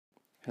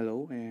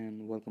Hello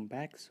and welcome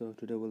back. So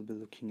today we'll be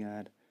looking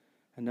at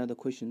another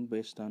question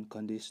based on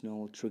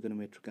conditional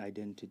trigonometric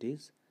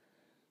identities.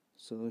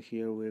 So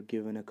here we're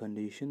given a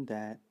condition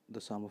that the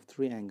sum of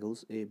three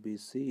angles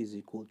ABC is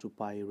equal to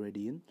pi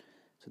radian.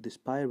 So this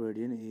pi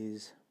radian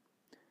is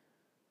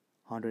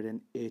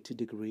 180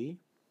 degree,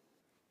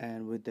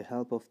 and with the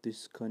help of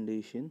this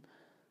condition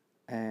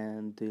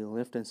and the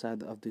left hand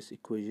side of this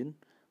equation,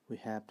 we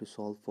have to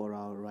solve for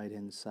our right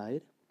hand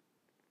side.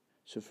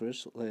 So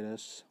first let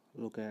us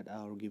look at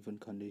our given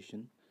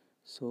condition.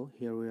 So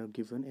here we are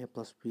given a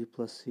plus b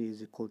plus c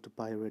is equal to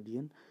pi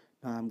radian.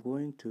 Now I'm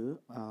going to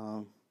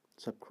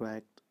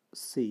subtract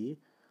c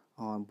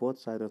on both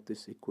sides of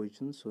this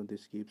equation. So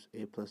this gives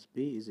a plus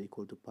b is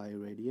equal to pi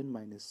radian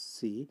minus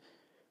c.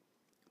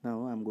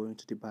 Now I'm going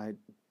to divide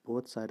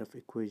both sides of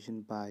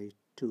equation by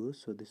 2.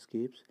 So this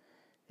gives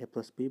a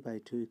plus b by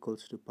 2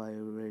 equals to pi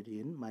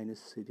radian minus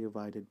c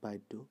divided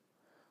by 2.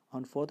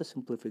 On further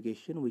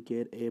simplification, we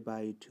get a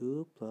by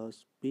 2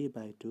 plus b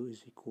by 2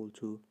 is equal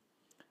to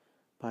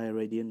pi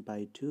radian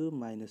by 2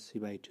 minus c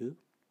by 2.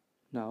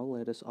 Now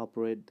let us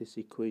operate this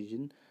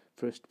equation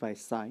first by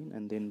sine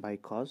and then by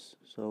cos.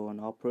 So on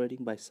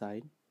operating by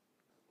sine,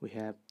 we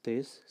have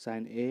this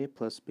sine a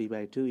plus b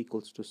by 2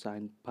 equals to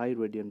sine pi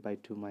radian by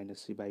 2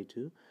 minus c by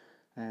 2.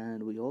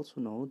 And we also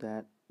know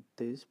that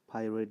this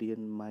pi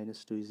radian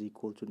minus 2 is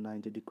equal to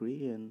 90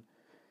 degree, and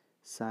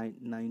sine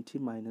 90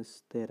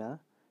 minus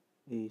theta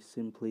is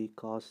simply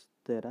cos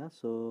theta.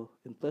 So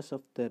in place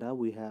of theta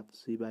we have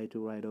c by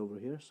 2 right over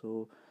here,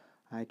 so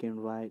I can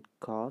write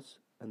cos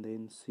and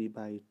then c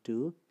by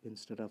 2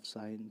 instead of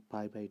sine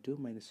pi by 2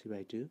 minus c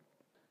by 2.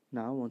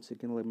 Now once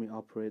again let me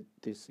operate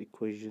this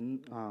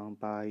equation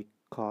by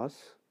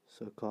cos.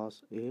 So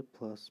cos a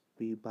plus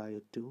b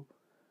by 2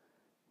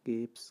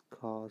 gives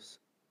cos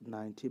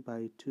 90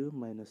 by 2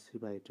 minus c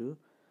by 2,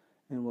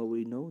 and what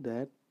we know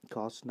that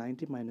cos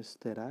 90 minus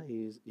theta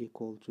is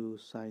equal to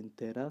sine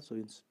theta. So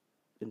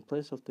in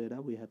place of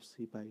theta we have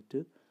c by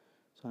 2,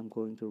 so I'm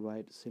going to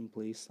write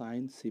simply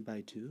sine c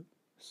by 2.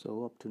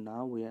 So up to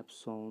now we have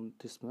shown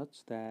this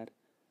much, that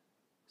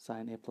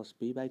sine a plus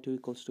b by 2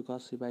 equals to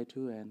cos c by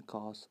 2 and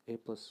cos a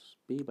plus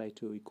b by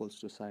 2 equals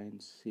to sine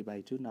c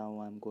by 2. Now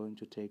I'm going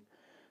to take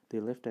the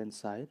left hand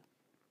side.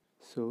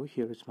 So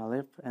here is my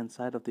left hand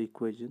side of the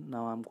equation.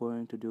 Now I'm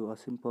going to do a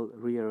simple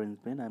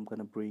rearrangement. I'm going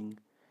to bring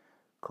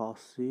cos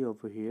c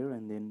over here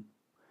and then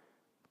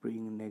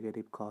bring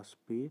negative cos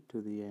b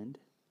to the end.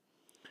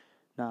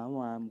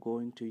 Now I'm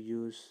going to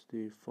use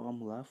the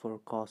formula for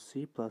cos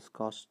c plus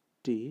cos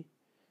d,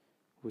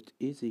 which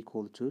is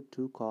equal to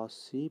 2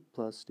 cos c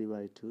plus d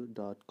by 2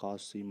 dot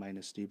cos c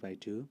minus d by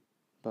 2.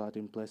 But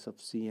in place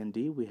of c and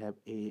d we have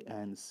a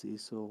and c,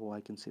 so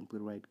I can simply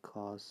write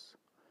cos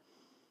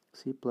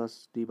c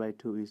plus d by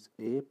 2 is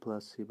a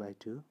plus c by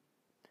 2,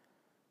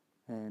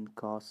 and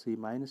cos c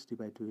minus d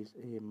by 2 is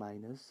a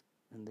minus,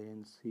 and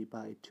then c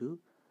by 2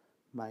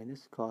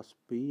 minus cos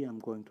b. I'm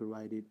going to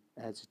write it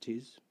as it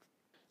is.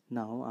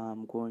 Now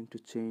I'm going to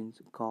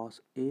change cos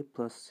a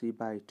plus c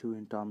by 2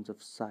 in terms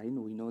of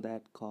sine. We know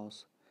that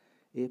cos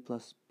a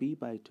plus b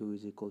by 2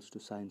 is equals to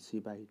sine c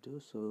by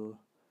 2, so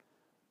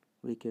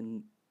we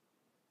can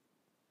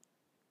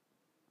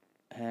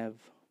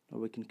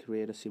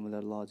create a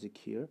similar logic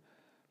here.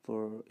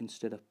 For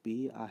instead of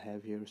b I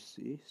have here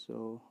c,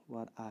 so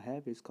what I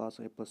have is cos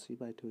a plus c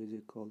by 2 is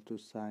equal to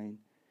sine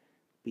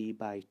b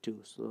by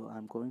 2. So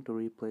I'm going to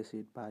replace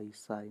it by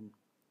sine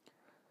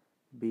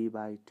b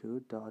by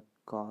 2 dot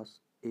cos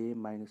a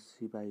minus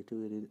c by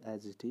 2, it is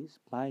as it is,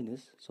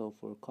 minus, so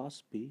for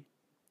cos b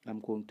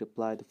I'm going to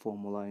apply the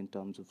formula in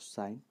terms of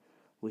sine.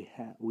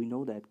 We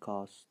know that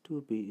cos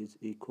 2b is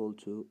equal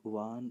to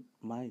 1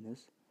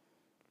 minus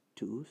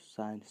 2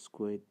 sine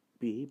squared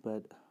b,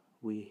 but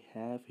we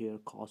have here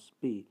cos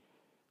b.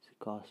 So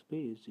cos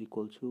b is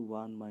equal to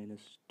 1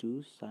 minus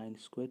 2 sine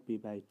squared b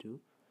by 2.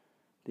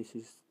 This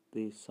is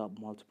the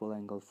submultiple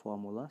angle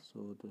formula,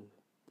 so the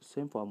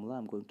same formula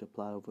I'm going to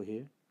apply over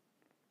here.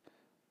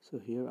 So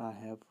here I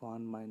have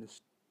 1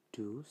 minus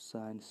 2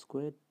 sine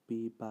squared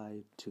b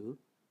by 2,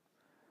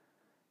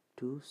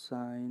 2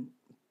 sine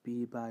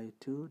b by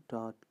 2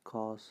 dot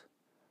cos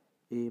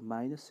a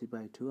minus c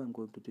by 2. I'm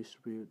going to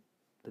distribute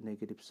the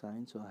negative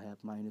sign, so I have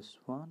minus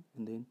 1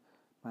 and then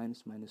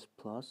minus minus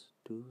plus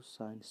 2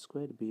 sine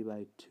squared b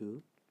by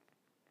 2.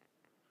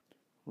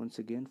 Once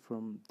again,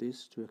 from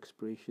this two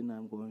expression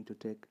I'm going to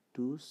take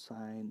 2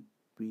 sine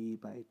b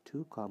by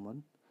 2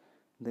 common.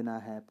 Then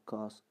I have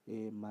cos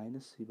a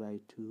minus c by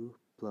 2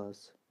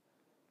 plus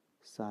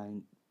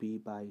sine b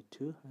by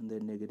 2 and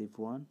then negative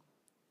 1.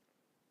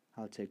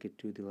 I'll take it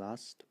to the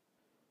last.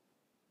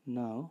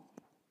 Now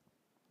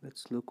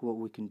let's look what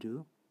we can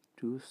do.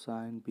 2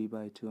 sine b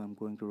by 2, I'm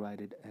going to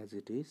write it as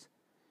it is,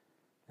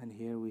 and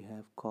here we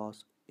have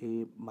cos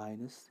a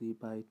minus c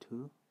by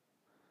 2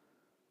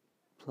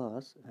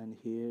 plus, and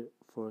here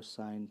for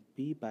sine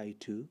b by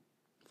 2,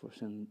 for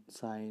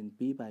sine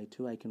b by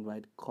 2 I can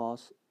write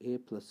cos a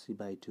plus c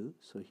by 2.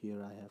 So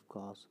here I have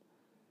cos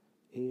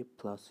a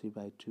plus c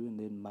by 2 and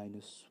then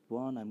minus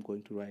 1. I'm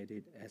going to write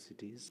it as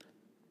it is.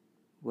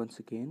 Once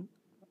again,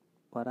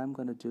 what I'm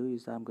going to do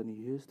is I'm going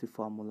to use the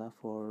formula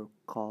for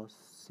cos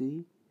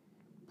C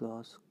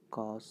plus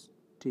cos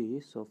t.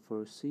 So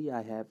for C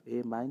I have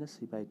a minus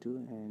c by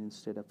 2, and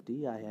instead of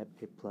d I have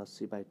a plus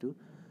c by 2.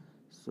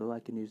 So I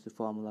can use the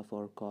formula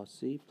for cos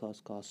c plus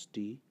cos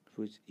t,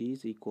 which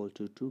is equal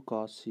to 2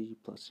 cos c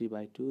plus c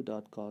by 2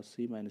 dot cos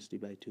c minus d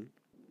by 2.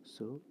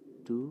 So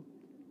 2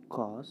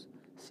 cos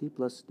c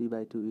plus d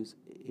by 2 is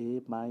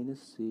a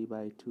minus c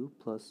by 2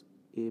 plus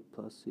a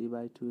plus c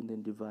by 2, and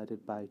then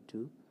divided by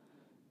 2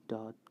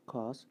 dot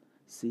cos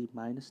c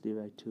minus d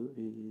by 2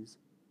 is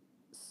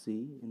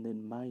c, and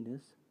then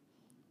minus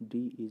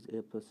d is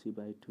a plus c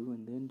by 2,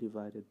 and then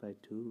divided by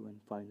 2,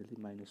 and finally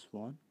minus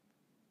 1.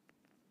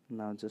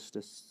 Now just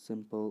a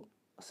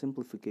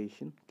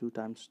simplification. 2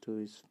 times 2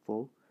 is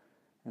 4,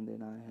 and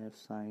then I have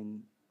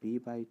sine b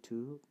by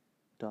 2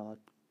 dot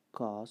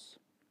cos.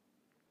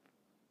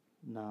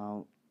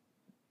 Now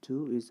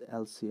 2 is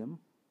LCM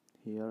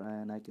here,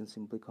 and I can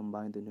simply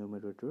combine the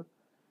numerator,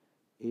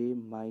 a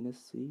minus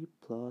c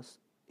plus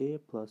a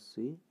plus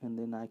c, and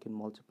then I can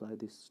multiply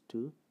this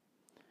 2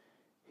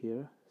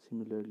 here.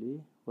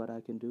 Similarly, what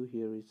I can do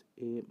here is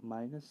a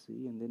minus c,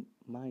 and then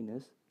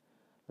minus,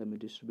 let me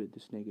distribute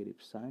this negative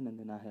sign, and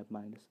then I have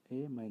minus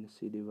a minus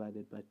c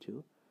divided by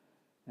 2,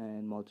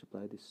 and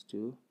multiply this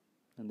 2,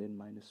 and then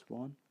minus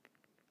 1.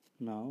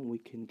 Now we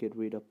can get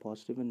rid of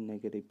positive and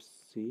negative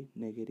c,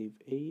 negative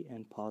a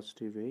and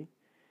positive a.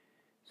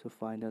 So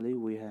finally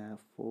we have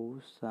 4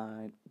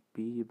 sine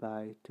b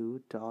by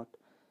 2 dot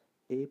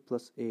a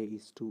plus a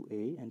is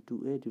 2a, and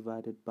 2a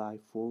divided by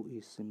 4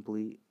 is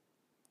simply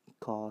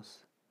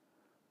cos.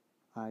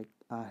 I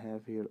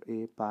have here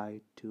a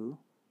by 2,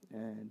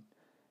 and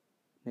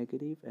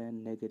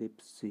negative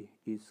c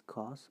is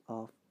cos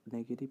of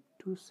negative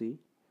 2c,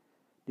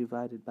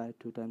 divided by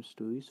 2 times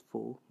 2 is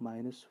 4,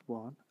 minus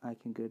 1. I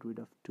can get rid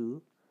of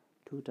 2.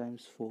 2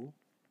 times 4.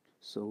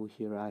 So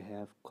here I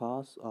have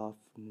cos of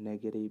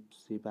negative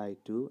c by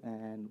 2,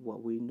 and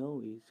what we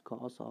know is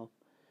cos of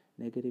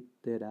negative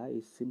theta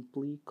is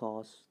simply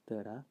cos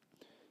theta.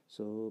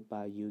 So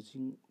by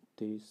using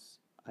this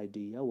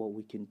idea, what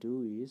we can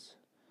do is,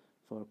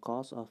 for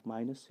cos of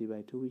minus c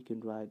by 2, we can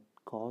write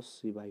cos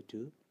c by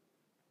 2.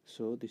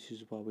 So this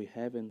is what we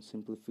have in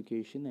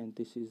simplification, and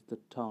this is the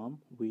term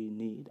we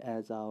need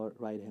as our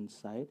right hand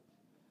side.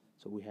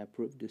 So we have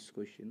proved this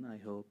question. I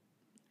hope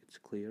it's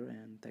clear,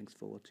 and thanks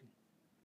for watching.